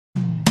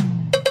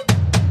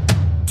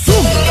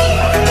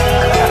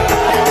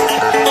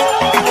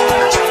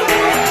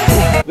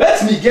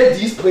Let me get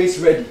these plates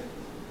ready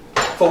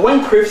for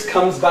when Chris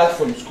comes back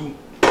from school.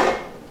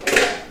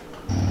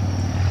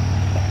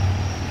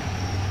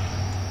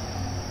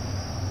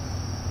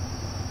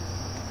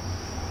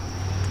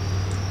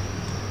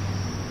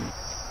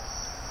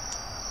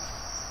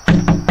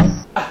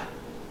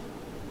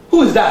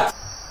 Who is that?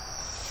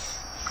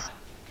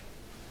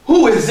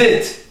 Who is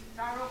it?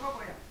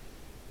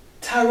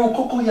 Tyrone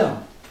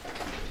Cocoyam.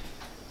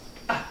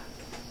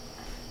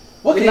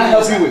 What can I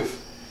help you with?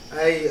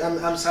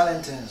 I'm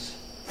selling things.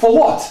 For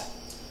what?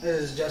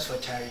 This is just for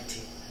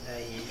charity.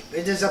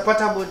 It is a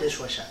portable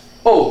dishwasher.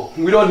 Oh,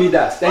 we don't need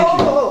that. Thank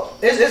you. Oh,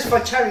 it's for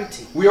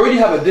charity. We already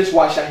have a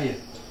dishwasher here.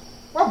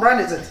 What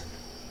brand is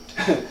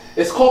it?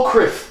 It's called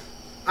Clifford.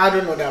 I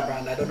don't know that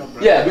brand. I don't know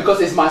brand. Yeah,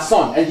 because it's my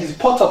son and he's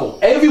portable.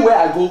 Everywhere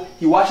I go,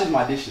 he washes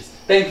my dishes.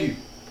 Thank you.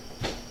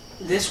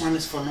 This one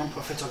is for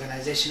non-profit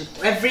organization.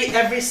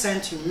 Every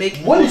cent you make.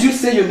 What did you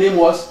say your name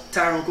was?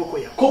 Tyrone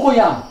Cocoyam.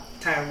 Cocoyam.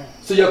 Tyrone.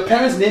 So your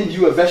parents named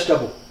you a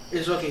vegetable?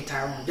 It's okay,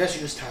 Tyrone.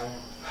 Just use Tyrone.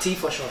 T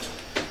for short.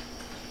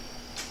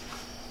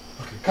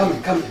 Okay, come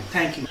in.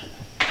 Thank you.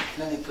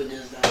 Let me put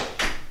this down.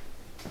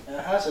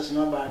 The house is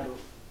not bad though.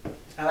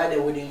 I like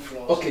the wooden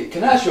floors. Okay,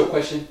 can I ask you a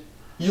question?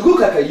 You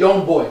look like a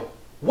young boy.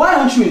 Why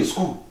aren't you in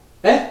school?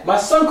 My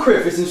son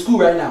Cliff is in school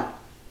right now.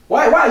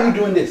 Why are you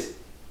doing this?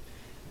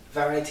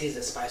 Variety is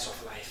the spice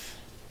of life.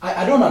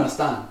 I don't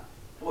understand.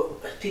 Well,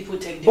 people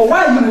take. But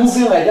why are you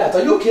moving like that?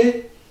 Are you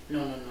okay?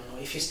 No.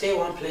 If you stay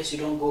one place, you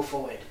don't go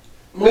forward.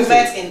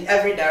 Movement in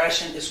every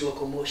direction is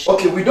locomotion.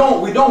 Okay, we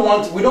don't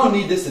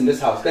need this in this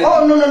house.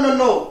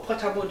 No.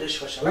 Portable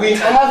dishwasher. We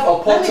have a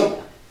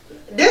portable.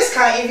 This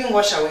can't even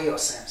wash away your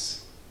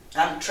sins.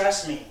 And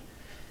trust me,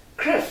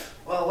 Cliff,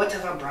 or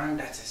whatever brand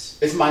that is.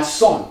 It's my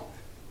son.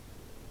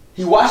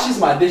 He washes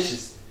my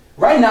dishes.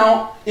 Right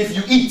now, if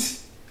you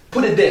eat,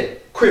 put it there.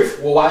 Cliff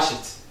will wash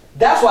it.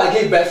 That's why I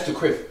gave birth to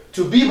Cliff,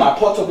 to be my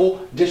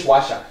portable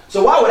dishwasher.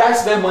 So why would I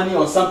spend money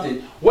on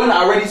something when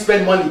I already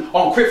spend money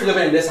on Cliff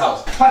living in this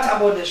house?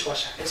 Portable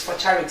dishwasher is for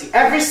charity.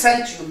 Every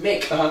cent you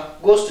make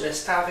goes to the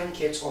starving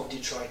kids of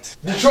Detroit.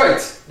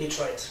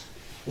 Detroit.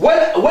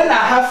 When I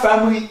have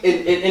family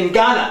in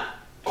Ghana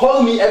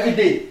calling me every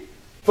day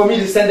for me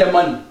to send them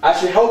money, I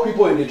should help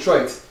people in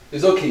Detroit.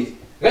 It's okay.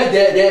 Let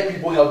their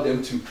people help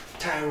them too.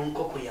 Tyrone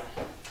Cocoyam.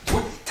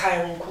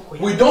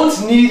 We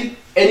don't need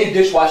any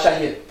dishwasher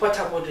here.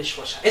 Portable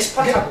dishwasher. It's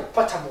portable.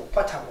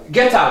 Portable.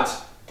 Get out.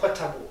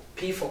 Portable.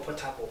 P for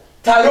portable.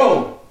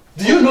 Tyrone,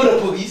 do you know the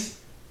police?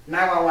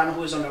 911,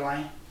 who is on the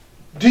line?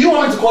 Do you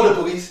want me to call the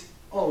police?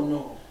 Oh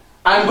no.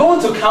 I'm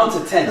going to count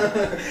to 10.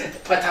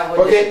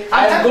 Portable. Okay. Wait.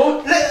 I'm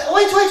going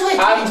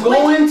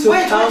to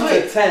count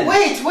to 10.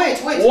 Wait.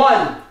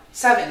 1.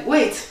 7.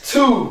 Wait.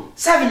 2.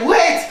 7.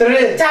 Wait.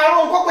 3.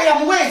 Tyrone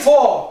Cocoyam. Wait.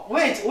 4.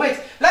 Wait.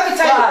 Let me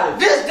tell 5. you.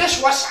 This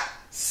dishwasher.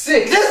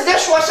 6. This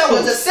dishwasher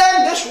was the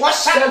same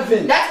dishwasher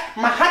 7. that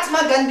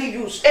Mahatma Gandhi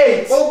used.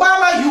 8.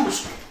 Obama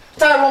used.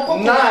 Tyrone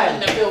Cocoyam 9. in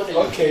the building.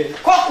 Okay.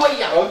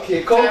 Cocoyam.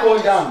 Okay.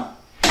 Cocoyam.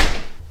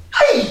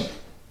 Hey.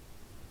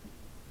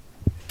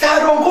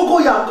 Tyrone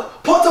Cocoyam.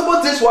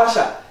 Portable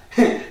dishwasher.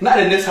 Not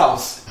in this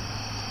house.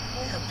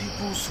 Why are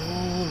people so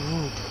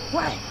rude?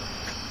 Why?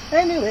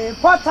 Anyway,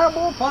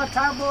 portable.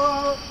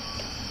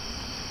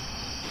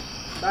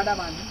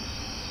 Badaman.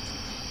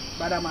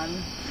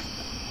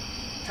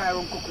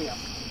 Tyrone Cocoyam.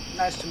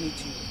 Nice to meet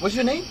you. What's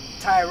your name?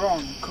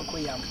 Tyrone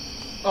Cocoyam.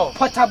 Oh.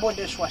 Portable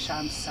dishwasher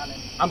I'm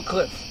selling. I'm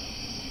Cliff.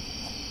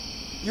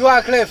 You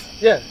are Cliff?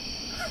 Yeah.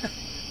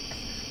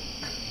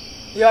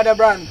 You are the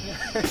brand.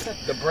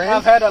 The brand?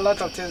 I've heard a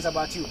lot of things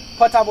about you.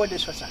 Portable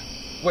dishwasher.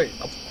 Wait.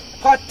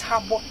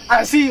 Portable.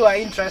 I see you are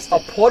interested. A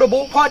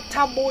portable?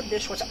 Portable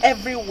dishwasher.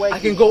 Everywhere I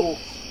can go.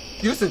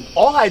 Listen,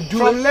 all I do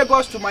from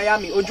Lagos to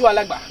Miami,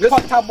 Ojualegba.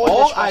 Portable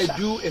all dishwasher. I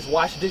do is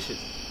wash dishes.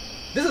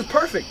 This is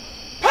perfect.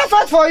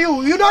 Perfect for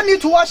you. You don't need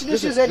to wash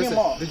dishes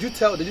anymore. Did you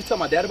tell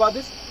my dad about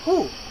this?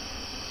 Who?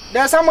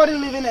 There's somebody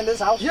living in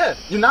this house? Yeah.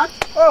 You not?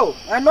 Oh,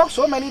 I knocked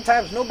so many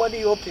times,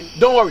 nobody opened.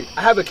 Don't worry,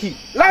 I have a key.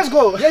 Let's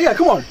go. Yeah,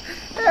 come on.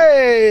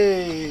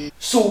 Hey.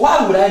 So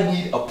why would I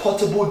need a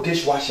portable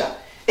dishwasher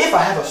if I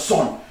have a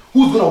son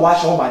who's gonna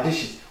wash all my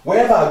dishes?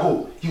 Wherever I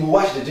go, he will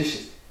wash the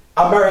dishes.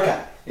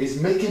 America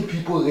is making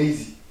people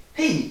lazy.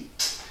 Hey,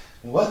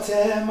 what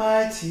a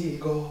mighty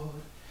God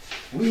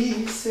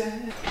we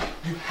serve.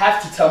 You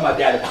have to tell my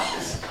dad about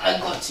this. I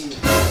got you.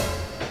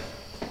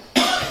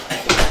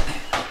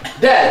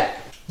 Dad,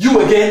 you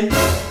again?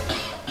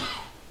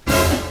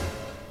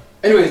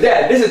 Anyways,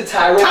 Dad, this is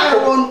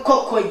Tyrone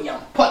Cocoyam,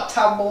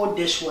 portable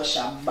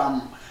dishwasher,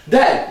 bam.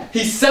 Dad,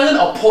 he's selling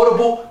a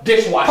portable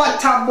dishwasher.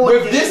 Portable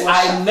With dishwasher. this,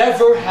 I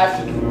never have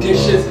to do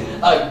dishes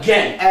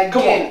again.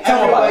 Come on,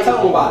 tell me about it.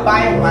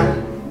 Buy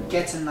one,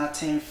 get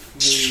nothing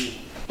free.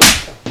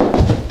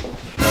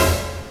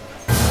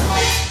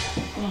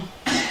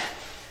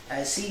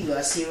 I see you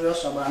are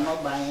serious about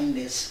not buying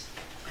this.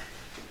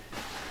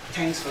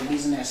 Thanks for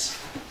business.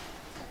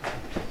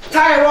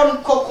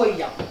 Tyrone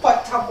Cocoyam,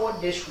 portable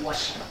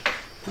dishwasher.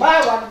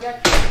 Buy one,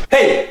 get.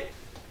 Hey!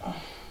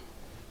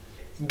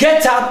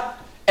 Get up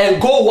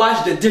and go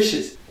wash the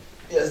dishes.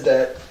 Yes,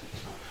 Dad.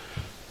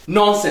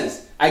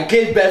 Nonsense. I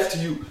gave birth to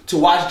you to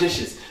wash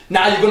dishes.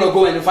 Now you're gonna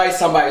go and invite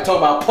somebody talk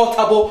about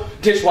portable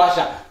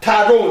dishwasher.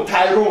 Tyrone,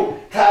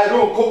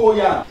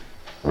 Cocoyam.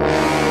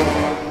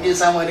 Did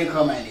somebody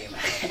call my name?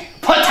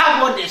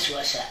 Portable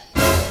dishwasher.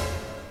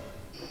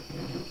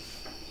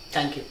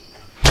 Thank you.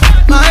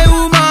 My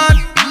woman,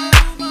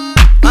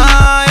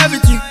 my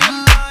everything.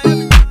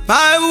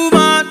 My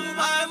woman,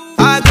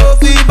 I go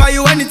feel by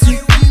you anything.